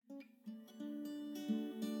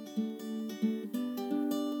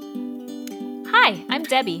Hi, I'm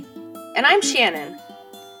Debbie. And I'm Shannon.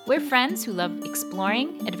 We're friends who love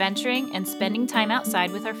exploring, adventuring, and spending time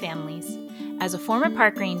outside with our families. As a former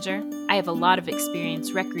park ranger, I have a lot of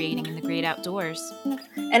experience recreating in the great outdoors.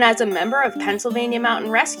 And as a member of Pennsylvania Mountain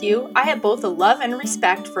Rescue, I have both a love and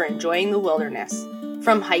respect for enjoying the wilderness.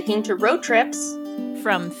 From hiking to road trips,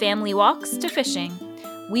 from family walks to fishing,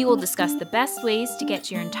 we will discuss the best ways to get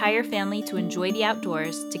your entire family to enjoy the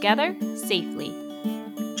outdoors together safely.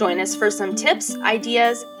 Join us for some tips,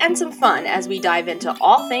 ideas, and some fun as we dive into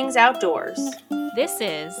all things outdoors. This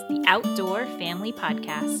is the Outdoor Family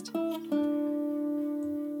Podcast.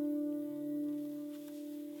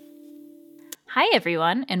 Hi,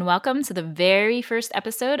 everyone, and welcome to the very first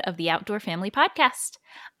episode of the Outdoor Family Podcast.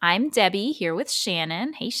 I'm Debbie here with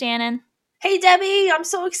Shannon. Hey, Shannon. Hey, Debbie. I'm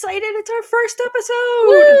so excited. It's our first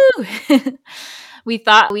episode. Woo! We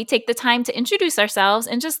thought we'd take the time to introduce ourselves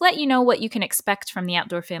and just let you know what you can expect from the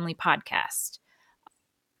Outdoor Family Podcast.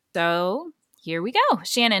 So here we go.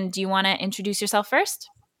 Shannon, do you want to introduce yourself first?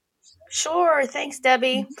 Sure. Thanks,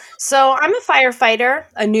 Debbie. So I'm a firefighter,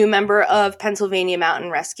 a new member of Pennsylvania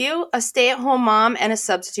Mountain Rescue, a stay-at-home mom, and a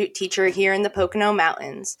substitute teacher here in the Pocono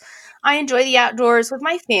Mountains. I enjoy the outdoors with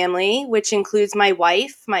my family, which includes my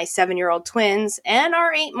wife, my 7-year-old twins, and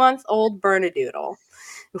our 8-month-old Bernedoodle.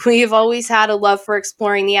 We've always had a love for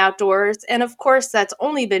exploring the outdoors, and of course, that's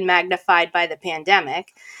only been magnified by the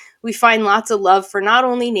pandemic. We find lots of love for not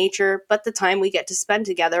only nature, but the time we get to spend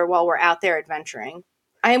together while we're out there adventuring.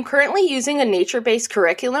 I am currently using a nature-based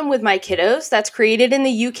curriculum with my kiddos that's created in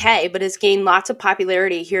the UK, but has gained lots of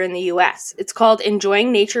popularity here in the US. It's called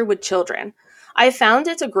Enjoying Nature with Children. I found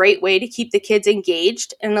it's a great way to keep the kids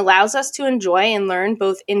engaged and allows us to enjoy and learn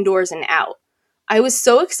both indoors and out. I was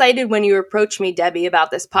so excited when you approached me, Debbie,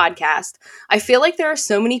 about this podcast. I feel like there are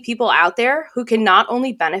so many people out there who can not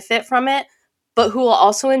only benefit from it, but who will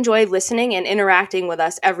also enjoy listening and interacting with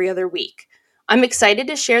us every other week. I'm excited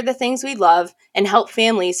to share the things we love and help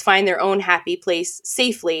families find their own happy place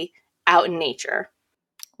safely out in nature.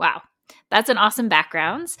 Wow. That's an awesome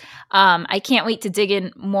background. I can't wait to dig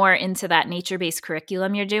in more into that nature-based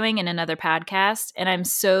curriculum you're doing in another podcast. And I'm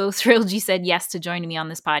so thrilled you said yes to joining me on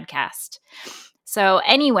this podcast. So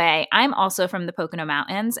anyway, I'm also from the Pocono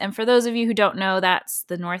Mountains. And for those of you who don't know, that's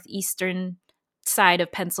the northeastern side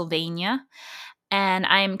of Pennsylvania. And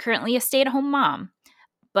I'm currently a stay-at-home mom.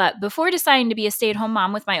 But before deciding to be a stay-at-home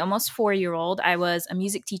mom with my almost 4-year-old, I was a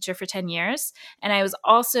music teacher for 10 years. And I was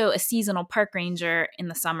also a seasonal park ranger in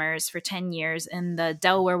the summers for 10 years in the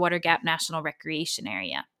Delaware Water Gap National Recreation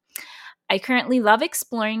Area. I currently love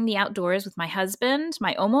exploring the outdoors with my husband,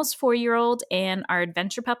 my almost 4-year-old, and our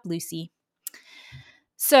adventure pup, Lucy.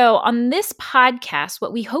 So on this podcast,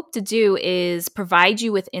 what we hope to do is provide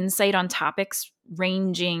you with insight on topics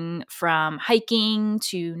ranging from hiking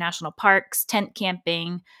to national parks, tent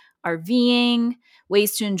camping, RVing,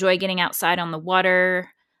 ways to enjoy getting outside on the water,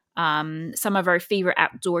 some of our favorite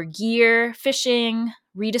outdoor gear, fishing,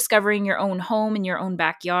 rediscovering your own home in your own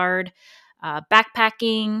backyard,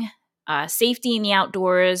 backpacking, safety in the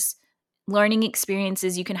outdoors, learning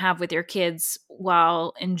experiences you can have with your kids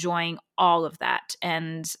while enjoying all of that.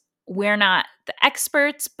 And we're not the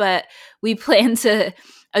experts, but we plan to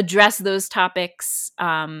address those topics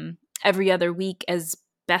every other week as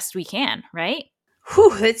best we can, right?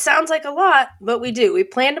 Whew, it sounds like a lot, but we do. We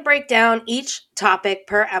plan to break down each topic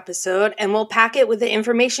per episode, and we'll pack it with the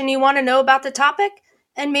information you want to know about the topic,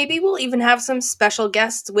 and maybe we'll even have some special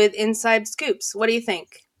guests with inside scoops. What do you think?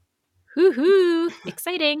 Hoo-hoo,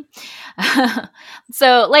 exciting.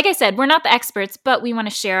 So, like I said, we're not the experts, but we want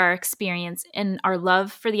to share our experience and our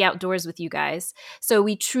love for the outdoors with you guys. So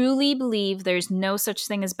we truly believe there's no such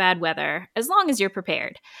thing as bad weather, as long as you're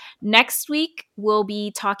prepared. Next week, we'll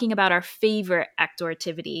be talking about our favorite outdoor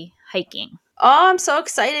activity, hiking. Oh, I'm so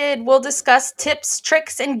excited. We'll discuss tips,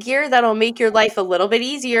 tricks, and gear that'll make your life a little bit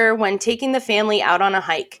easier when taking the family out on a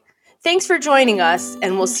hike. Thanks for joining us,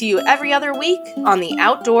 and we'll see you every other week on the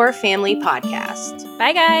Outdoor Family Podcast.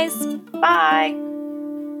 Bye, guys. Bye.